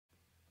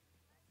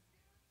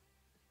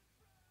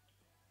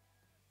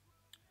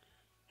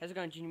How's it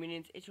going, Ginger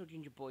Minions? It's your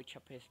GingerBoy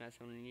Chad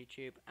Pearson807 on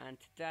YouTube, and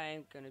today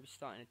I'm going to be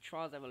starting a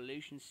Trials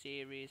Evolution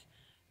series,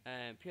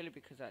 purely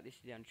because this is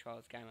the only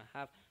Trials game I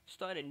have. I've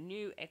started a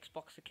new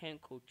Xbox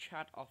account called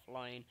Chad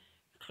Offline,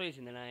 includes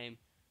in the name,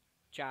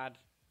 Chad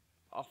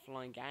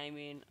Offline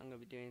Gaming. I'm going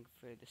to be doing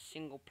for the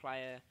single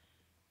player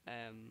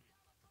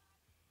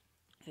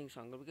thing,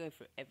 so I'm going to be going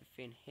through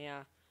everything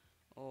here,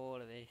 all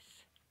of this,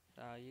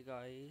 so you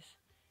guys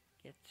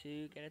get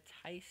a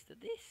taste of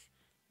this,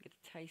 get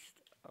a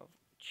taste of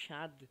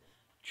Chad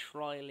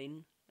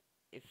trialing,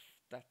 if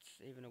that's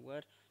even a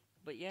word.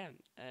 But yeah,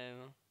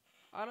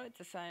 I like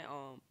to say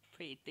I'm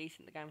pretty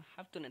decent at the game. I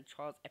have done a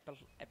trials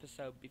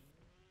episode before.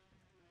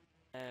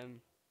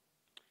 I'm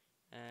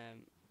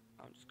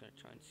just gonna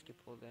try and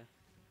skip all the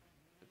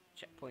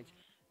checkpoints.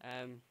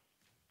 I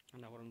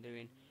know what I'm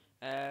doing.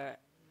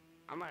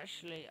 I'm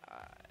actually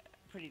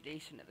pretty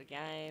decent at the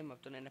game.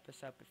 I've done an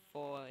episode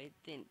before. It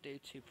didn't do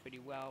pretty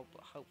well,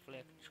 but hopefully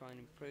I can try and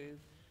improve.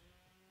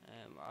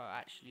 I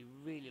actually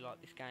really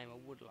like this game. I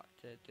would like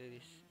to do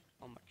this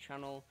on my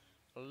channel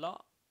a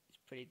lot. It's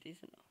pretty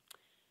decent.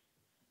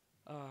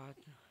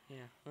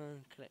 Yeah,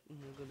 collecting.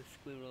 I got a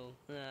squirrel.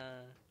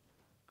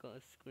 Got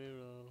a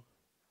squirrel.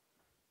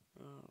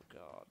 Oh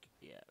god,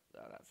 yeah,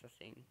 that's a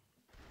thing.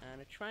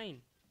 And a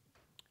train.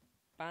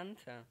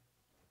 Banter.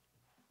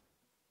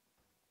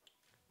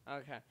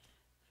 Okay,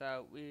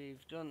 so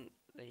we've done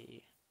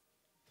the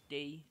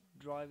D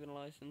driving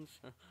license.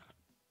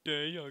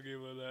 D, I'll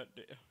give her that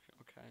D.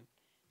 Okay,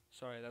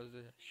 sorry, that was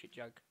a shit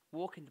joke.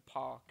 Walk in the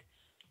park,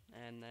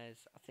 and I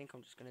think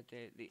I'm just gonna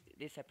do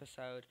this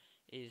episode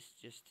is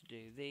just to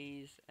do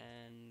these,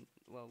 and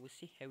well, we'll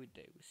see how we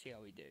do. We'll see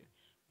how we do.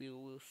 We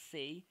will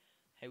see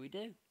how we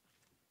do.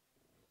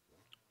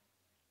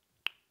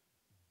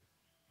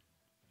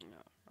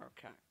 No,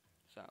 okay.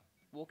 So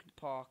walk in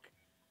the park.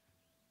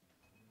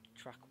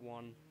 Track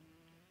 1.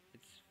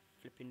 Let's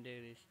flipping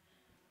do this,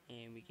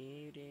 and we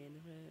go down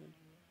the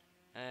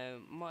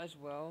road. Might as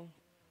well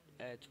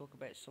talk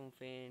about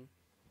something.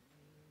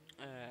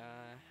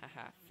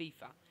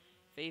 FIFA.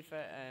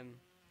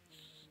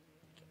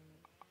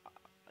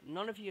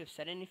 None of you have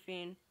said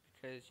anything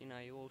because you know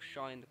you're all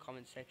shy in the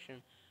comment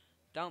section.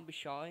 Don't be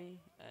shy.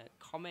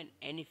 Comment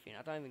anything.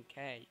 I don't even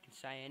care. You can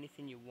say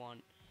anything you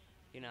want.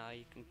 You know,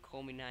 you can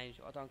call me names.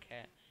 I don't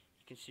care.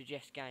 You can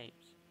suggest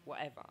games.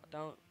 Whatever. I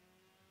don't.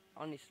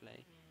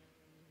 Honestly,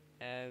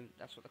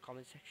 that's what the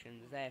comment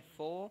section is there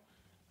for.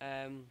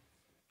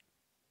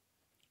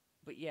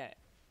 But yeah,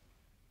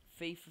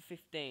 FIFA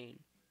 15.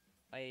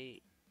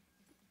 I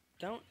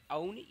don't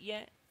own it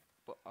yet,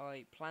 but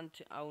I plan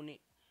to own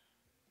it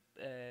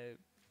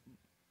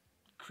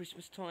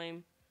Christmas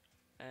time.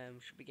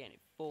 Should be getting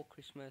it for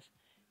Christmas.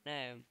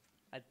 Now,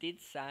 I did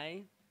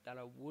say that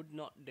I would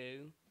not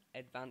do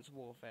Advanced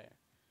Warfare,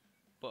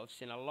 but I've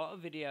seen a lot of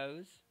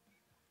videos,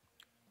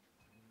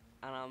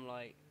 and I'm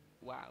like,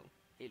 wow,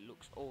 it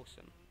looks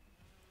awesome.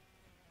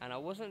 And I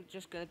wasn't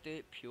just going to do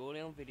it purely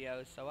on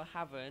videos, so I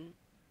haven't,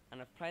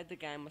 and I've played the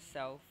game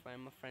myself in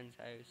my friend's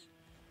house,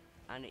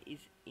 and it is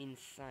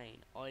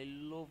insane. I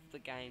love the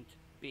game to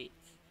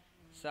bits.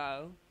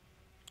 So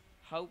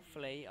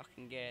hopefully I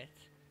can get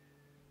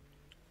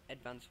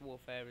Advanced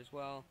Warfare as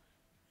well,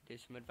 do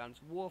some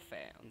Advanced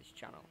Warfare on this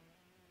channel.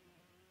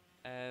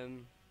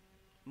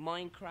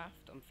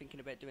 Minecraft, I'm thinking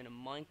about doing a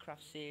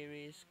Minecraft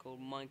series called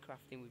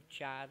Minecrafting with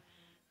Chad.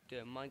 Do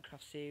a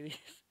Minecraft series.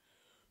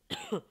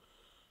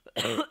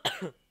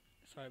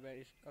 Sorry about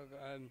this. I've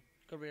got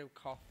a bit of a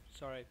cough.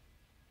 Sorry.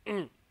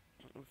 My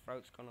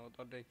throat's gone all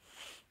dodgy.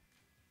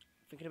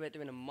 Thinking about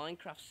doing a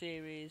Minecraft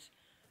series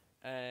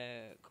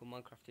called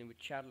Minecrafting with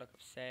Chad, like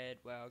I've said,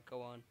 where I'll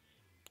go on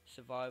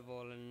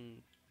survival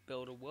and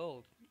build a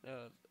world,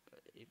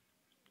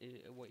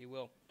 what you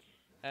will.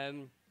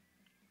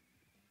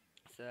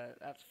 So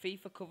that's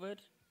FIFA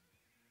covered,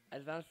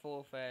 Advanced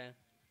Warfare,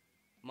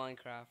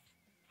 Minecraft.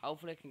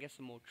 Hopefully I can get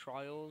some more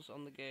trials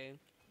on the go.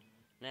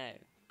 Now,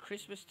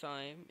 Christmas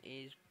time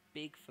is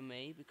big for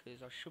me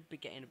because I should be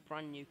getting a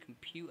brand new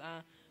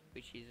computer,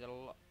 which is a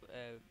lot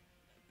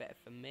better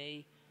for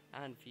me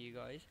and for you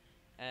guys.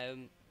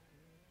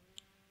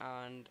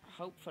 And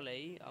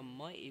hopefully I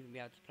might even be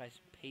able to play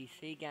some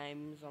PC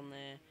games on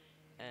there,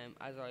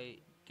 as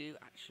I do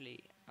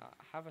actually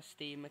have a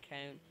Steam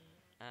account,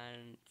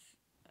 and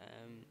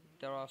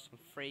there are some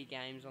free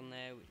games on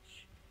there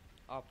which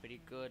are pretty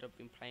good. I've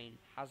been playing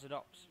Hazard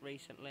Ops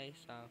recently,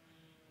 so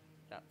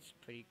that's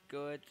pretty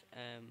good.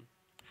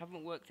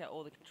 Haven't worked out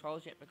all the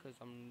controls yet because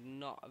I'm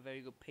not a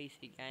very good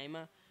PC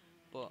gamer,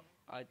 but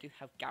I do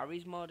have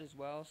Gary's mod as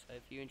well. So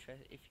if you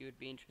would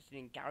be interested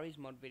in Gary's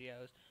mod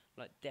videos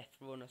like Death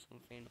Run or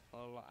something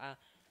or like that,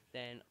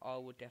 then I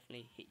would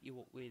definitely hit you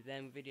up with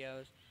them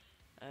videos.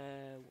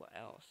 What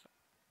else?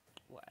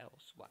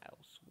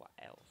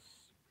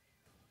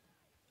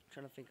 I'm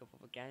trying to think of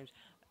other games.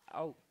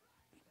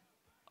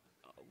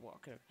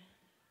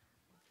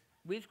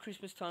 With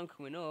Christmas time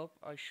coming up,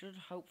 I should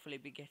hopefully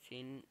be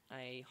getting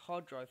a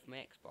hard drive for my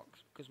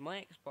Xbox, because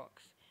my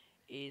Xbox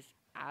is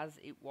as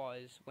it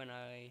was when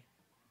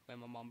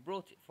my mom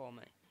brought it for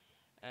me.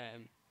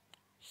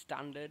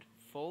 standard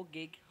 4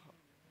 gig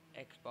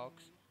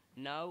Xbox,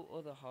 no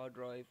other hard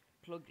drive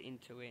plugged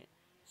into it,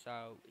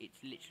 so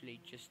it's literally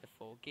just the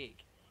 4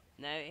 gig.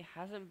 Now it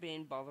hasn't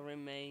been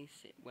bothering me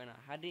when I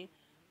had it,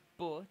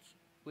 but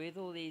with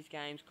all these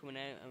games coming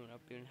out, and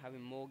I've been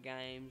having more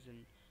games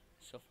and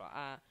stuff like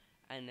that,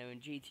 and then when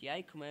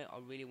GTA come out, I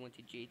really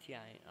wanted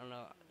GTA, and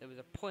there was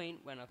a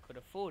point when I could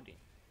afford it,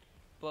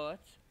 but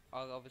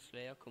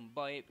obviously I couldn't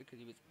buy it because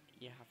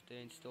you have to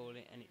install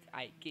it, and it's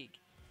 8 gig,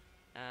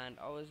 and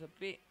I was a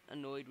bit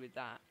annoyed with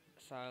that.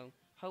 So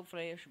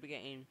hopefully I should be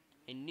getting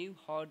a new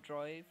hard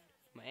drive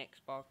for my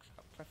Xbox,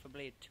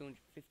 preferably a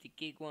 250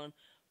 gig one,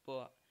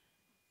 but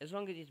as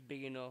long as it's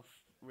big enough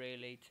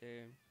really to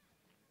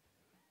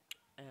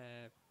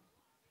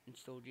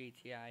install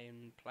GTA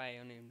and play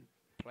on him,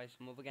 play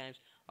some other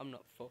games, I'm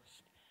not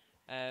fussed.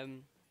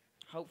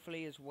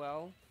 Hopefully as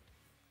well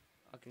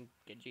I can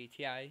get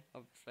GTA,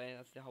 obviously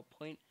that's the whole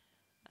point,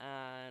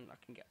 and I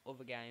can get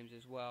other games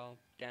as well,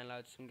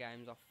 download some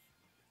games off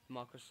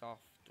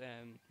Microsoft,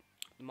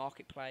 the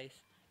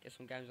marketplace, get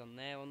some games on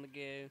there on the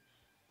go.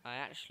 I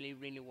actually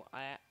really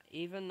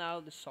even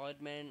though the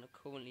Sidemen are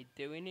currently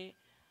doing it,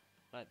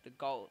 like the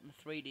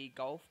 3D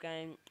golf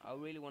game, I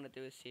really want to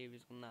do a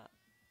series on that,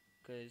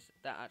 because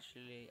that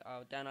actually,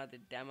 I downloaded the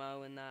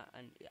demo and that,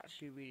 and it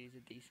actually really is a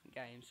decent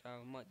game, so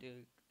I might do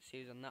a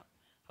series on that.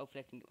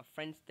 Hopefully I can get my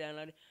friends to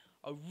download it.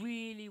 I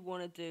really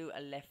want to do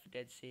a Left 4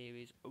 Dead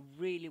series. I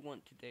really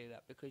want to do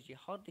that, because you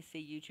hardly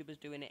see YouTubers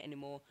doing it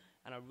anymore,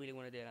 and I really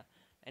want to do that.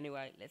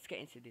 Anyway, let's get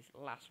into this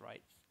last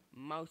race.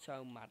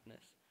 Moto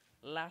Madness.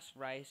 Last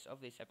race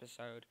of this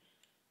episode,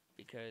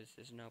 because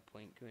there's no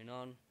point going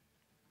on.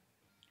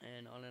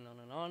 And on and on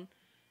and on.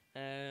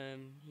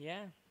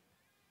 Yeah.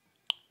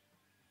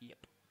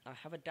 Yep. I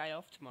have a day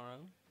off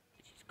tomorrow,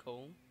 which is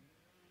cool,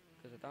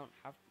 because I don't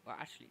have, well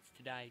actually it's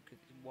today, because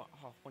it's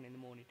 1:30 in the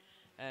morning.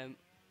 I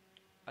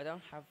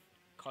don't have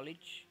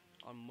college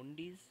on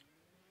Mondays,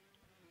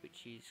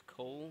 which is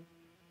cool.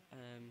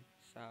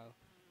 So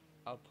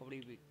I'll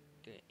probably be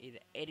either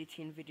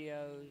editing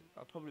videos,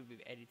 I'll probably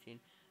be editing,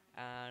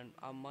 and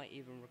I might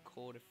even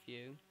record a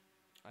few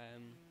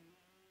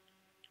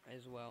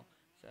as well.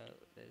 So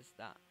there's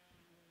that.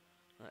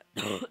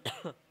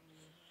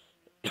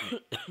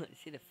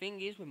 See, the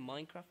thing is with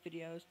Minecraft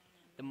videos,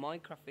 the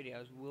Minecraft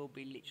videos will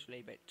be literally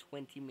about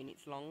 20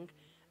 minutes long,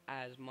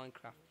 as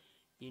Minecraft,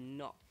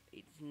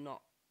 it's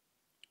not,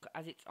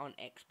 as it's on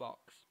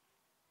Xbox,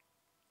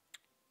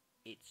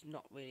 it's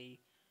not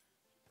really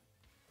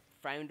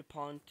frowned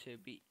upon to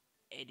be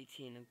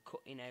editing and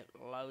cutting out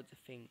loads of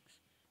things.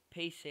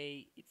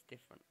 PC, it's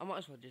different. I might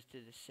as well just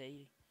do the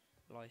C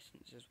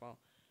license as well.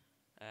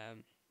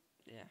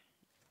 Yeah,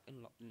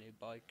 unlock the new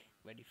bike,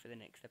 ready for the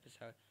next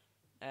episode.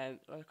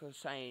 Like I was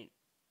saying,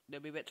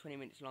 they'll be about 20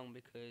 minutes long,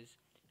 because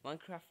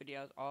Minecraft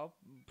videos are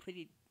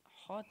pretty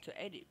hard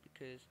to edit,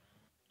 because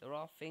there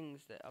are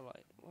things that are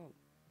like, well,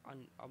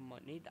 I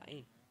might need that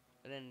in,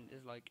 but then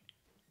there's like,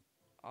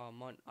 oh,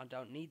 I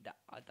don't need that,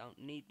 I don't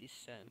need this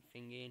certain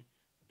thing in,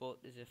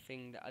 but there's a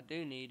thing that I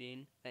do need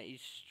in that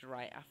is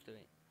straight after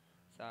it.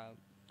 So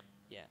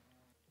yeah,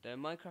 the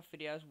Minecraft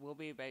videos will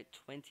be about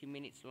 20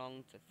 minutes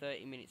long to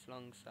 30 minutes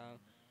long, so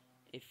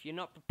if you're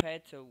not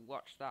prepared to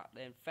watch that,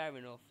 then fair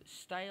enough.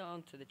 Stay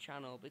on to the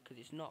channel, because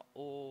it's not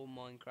all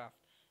Minecraft.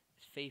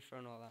 It's FIFA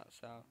and all that,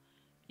 so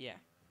yeah.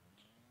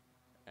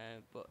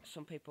 But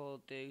some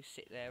people do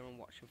sit there and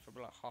watch them for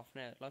like half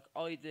an hour. Like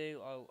I do,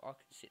 I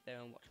can sit there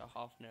and watch a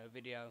half an hour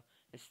video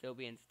and still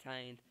be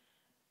entertained.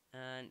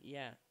 And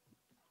yeah,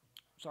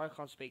 so I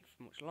can't speak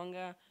for much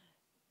longer.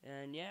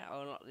 And yeah,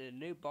 I unlocked the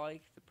new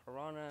bike, the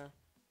Piranha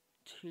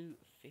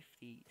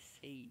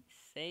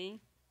 250cc.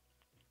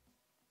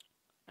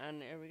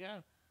 And there we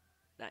go.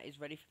 That is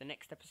ready for the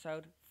next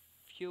episode.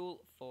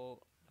 Fuel for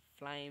the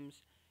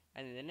Flames.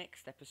 And in the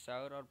next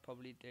episode, I'll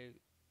probably do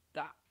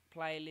that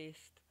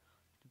playlist,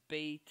 the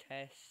B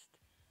test,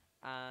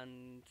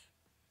 and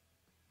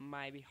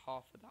maybe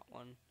half of that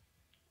one,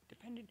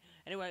 depending.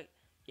 Anyway,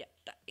 yeah,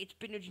 it's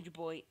been a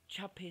GingerBoy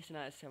Chad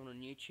Pearson807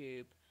 on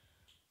YouTube.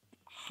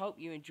 Hope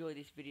you enjoyed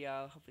this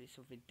video. Hopefully it's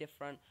something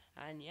different.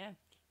 And yeah,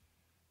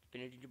 it's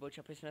been a GingerBoy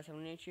Chad Pearson807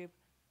 on YouTube.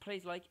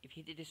 Please like, if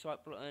you hit the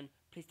dislike button,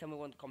 please tell me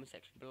in the comment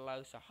section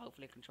below, so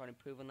hopefully I can try and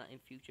improve on that in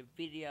future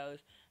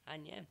videos.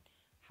 And yeah,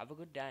 have a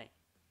good day.